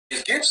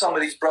give some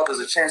of these brothers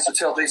a chance to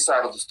tell their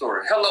side of the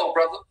story. Hello,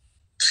 brother.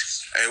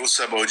 Hey, what's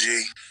up, OG?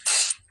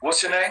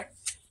 What's your name?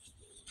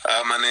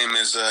 My name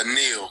is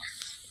Neil.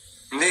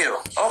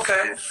 Neil.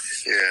 Okay.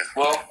 Yeah.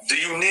 Well, do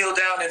you kneel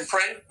down and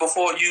pray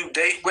before you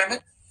date women?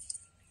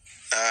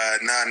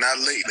 Nah, not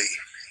lately.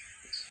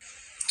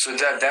 So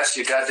that's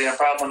your goddamn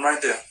problem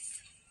right there.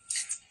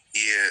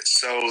 Yeah,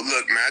 so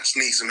look, man, I just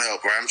need some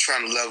help, right? I'm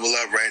trying to level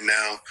up right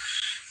now.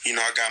 You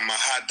know, I got my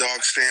hot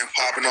dog stand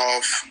popping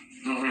off.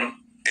 Mm-hmm.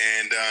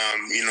 And,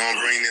 you know,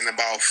 I'm bringing in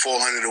about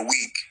 $400 a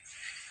week.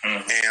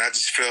 Mm-hmm. And I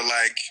just feel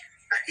like,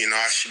 you know,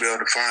 I should be able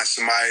to find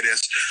somebody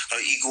that's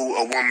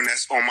a woman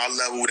that's on my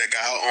level, that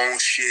got her own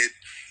shit.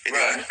 And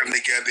then we come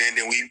together, and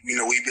then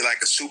we be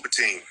like a super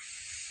team.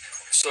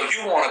 So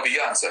you want a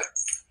Beyonce?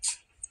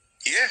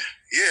 Yeah.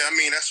 I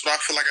mean, that's what I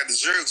feel like I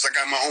deserve, because I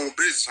got my own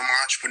business. I'm an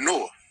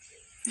entrepreneur.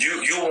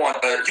 You want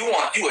a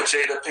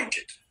Jada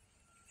Pinkett,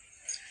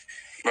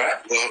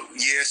 right? Well,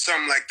 yeah,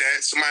 something like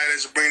that. Somebody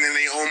that's bringing in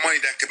their own money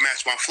that could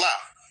match my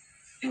flop.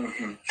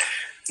 Mm-hmm.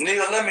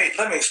 Neil, let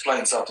me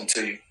explain something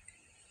to you.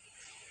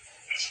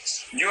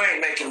 You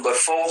ain't making but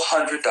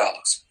 $400.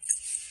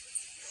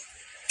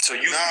 So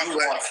you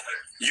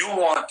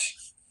want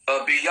a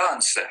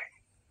Beyonce.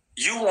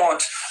 You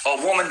want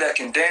a woman that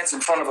can dance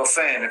in front of a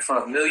fan, in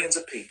front of millions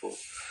of people,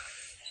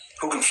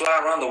 who can fly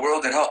around the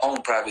world in her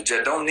own private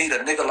jet. Don't need a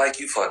nigga like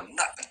you for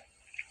nothing.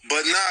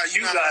 But nah,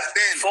 you not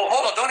understanding.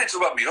 Hold on, don't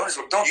interrupt me.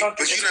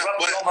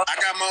 I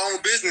got my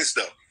own business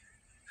though.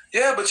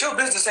 Yeah, but your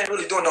business ain't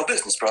really doing no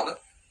business, brother.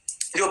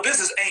 Your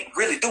business ain't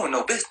really doing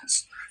no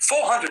business.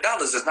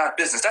 $400 is not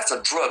business. That's a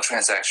drug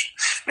transaction.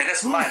 Man,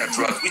 that's minor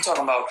drugs. We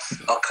talking about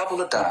a couple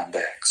of dime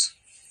bags.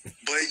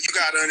 But you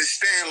gotta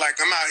understand, like,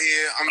 I'm out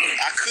here,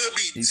 I could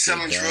be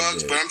selling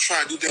drugs, but I'm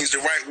trying to do things the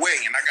right way,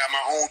 and I got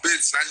my own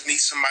business. I just need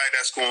somebody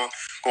that's going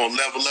to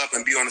level up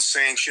and be on the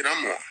same shit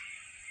I'm on.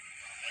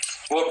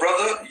 Well,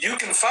 brother, you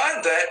can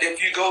find that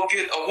if you go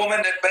get a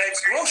woman that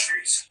bags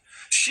groceries.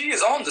 She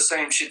is on the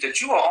same shit that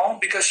you are on,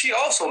 because she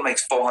also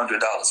makes $400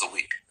 a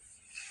week.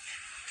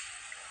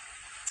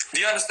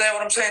 Do you understand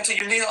what I'm saying to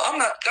you, Neil? I'm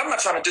not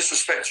trying to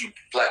disrespect you,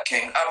 Black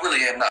King. I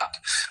really am not.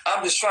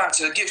 I'm just trying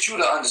to get you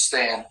to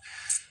understand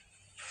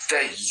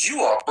that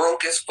you are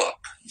broke as fuck.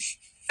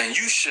 And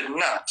you should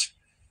not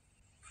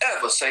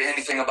ever say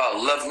anything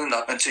about leveling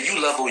up until you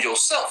level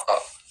yourself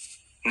up,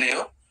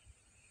 Neil.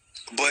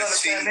 But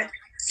see,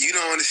 you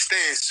don't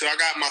understand. So I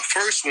got my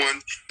first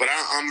one, but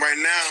I'm right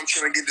now, I'm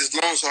trying to get this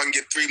loan so I can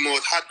get 3 more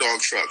hot dog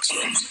trucks,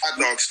 hot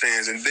dog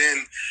stands, and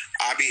then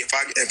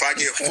if I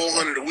get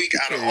 $400 a week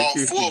out of all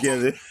 4 of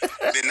them,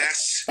 then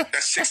that's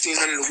 $1,600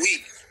 a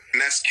week,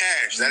 and that's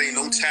cash. That ain't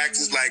no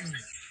taxes. Like,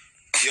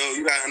 yo,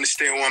 you gotta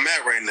understand where I'm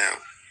at right now.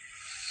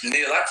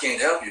 Neil, I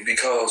can't help you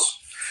because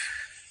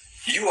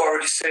you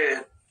already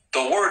said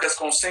the word that's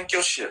gonna sink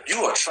your ship.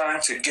 You are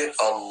trying to get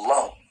a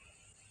loan.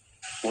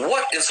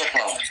 What is a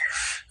loan?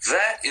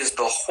 That is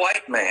the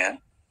white man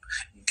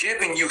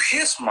giving you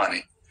his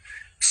money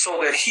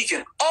so that he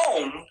can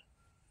own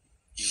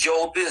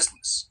your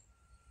business.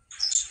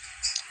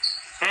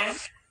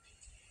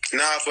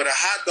 Nah, but a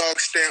hot dog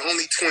stand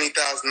only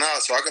 $20,000,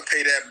 so I can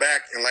pay that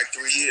back in like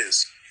 3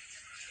 years.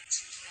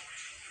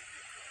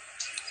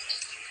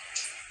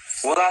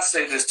 Well, I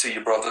say this to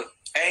you, brother.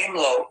 Aim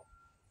low.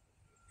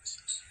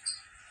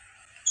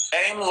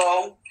 Aim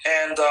low,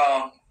 and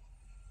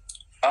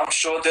I'm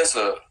sure there's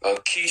a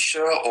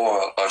Keisha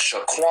or a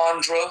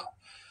Shaquandra,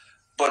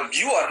 but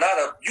you are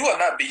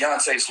not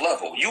Beyonce's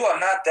level. You are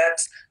not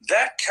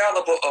that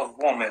caliber of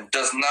woman.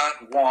 Does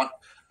not want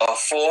a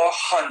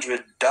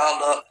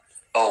 $400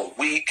 a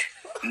week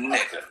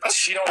nigga.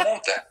 She don't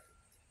want that.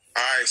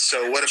 All right,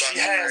 so what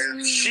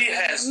about she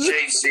has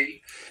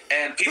Jay-Z,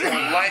 and people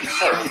like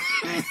her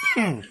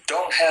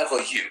don't have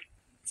a you.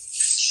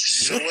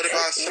 So what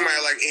about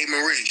somebody like A.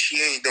 Marie?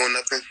 She ain't doing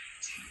nothing.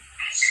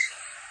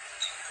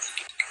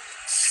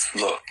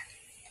 Look,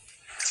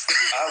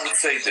 I would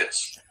say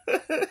this.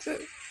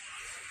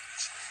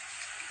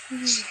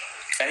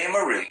 A.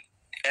 Marie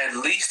at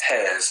least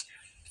has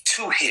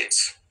 2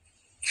 hits.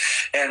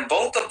 And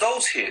both of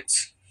those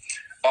hits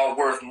are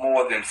worth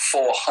more than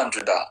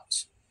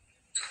 $400.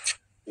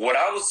 What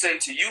I would say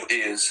to you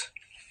is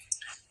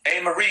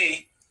A.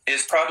 Marie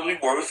is probably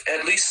worth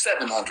at least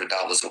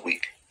 $700 a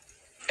week.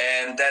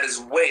 And that is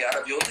way out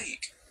of your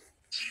league.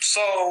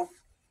 So,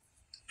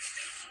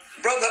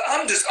 brother,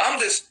 I'm just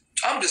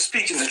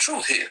speaking the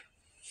truth here,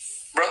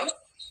 brother.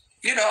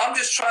 You know, I'm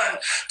just trying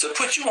to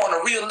put you on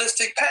a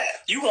realistic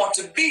path. You want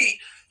to be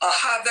a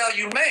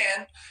high-value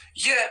man,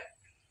 yet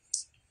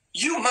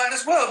you might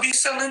as well be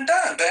selling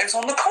dime bags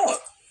on the corner.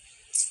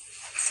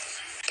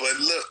 But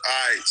look,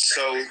 all right,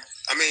 so,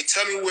 I mean,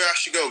 tell me where I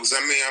should go, because,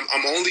 I mean,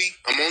 I'm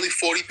only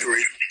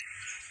 43.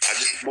 I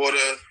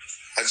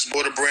just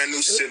bought a brand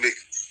new Civic,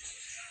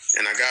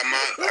 and I got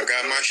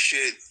my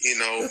shit, you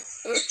know.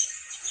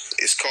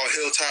 It's called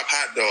Hilltop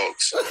Hot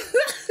Dogs.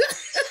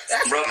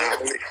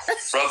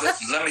 Brother,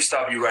 let me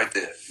stop you right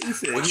there.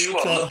 What you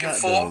are looking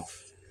for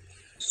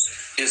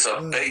is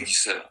a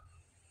babysitter.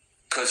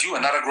 Because you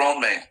are not a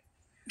grown man.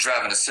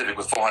 driving a Civic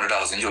with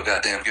 $400 in your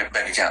goddamn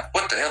bank account.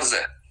 What the hell is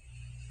that?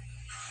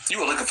 You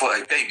were looking for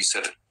a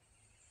babysitter.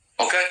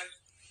 Okay?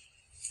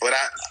 But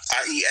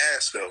I eat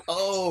ass, though.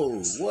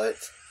 Oh, what?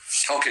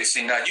 Okay,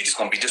 see, now you just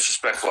going to be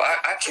disrespectful.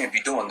 I can't be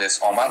doing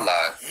this on my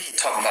live,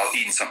 talking about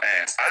eating some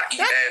ass. I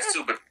eat ass,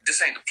 too, but this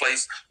ain't the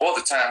place or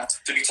the time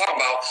to be talking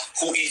about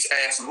who eats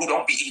ass and who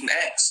don't be eating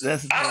ass.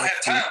 I don't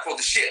have time for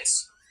the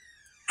shits.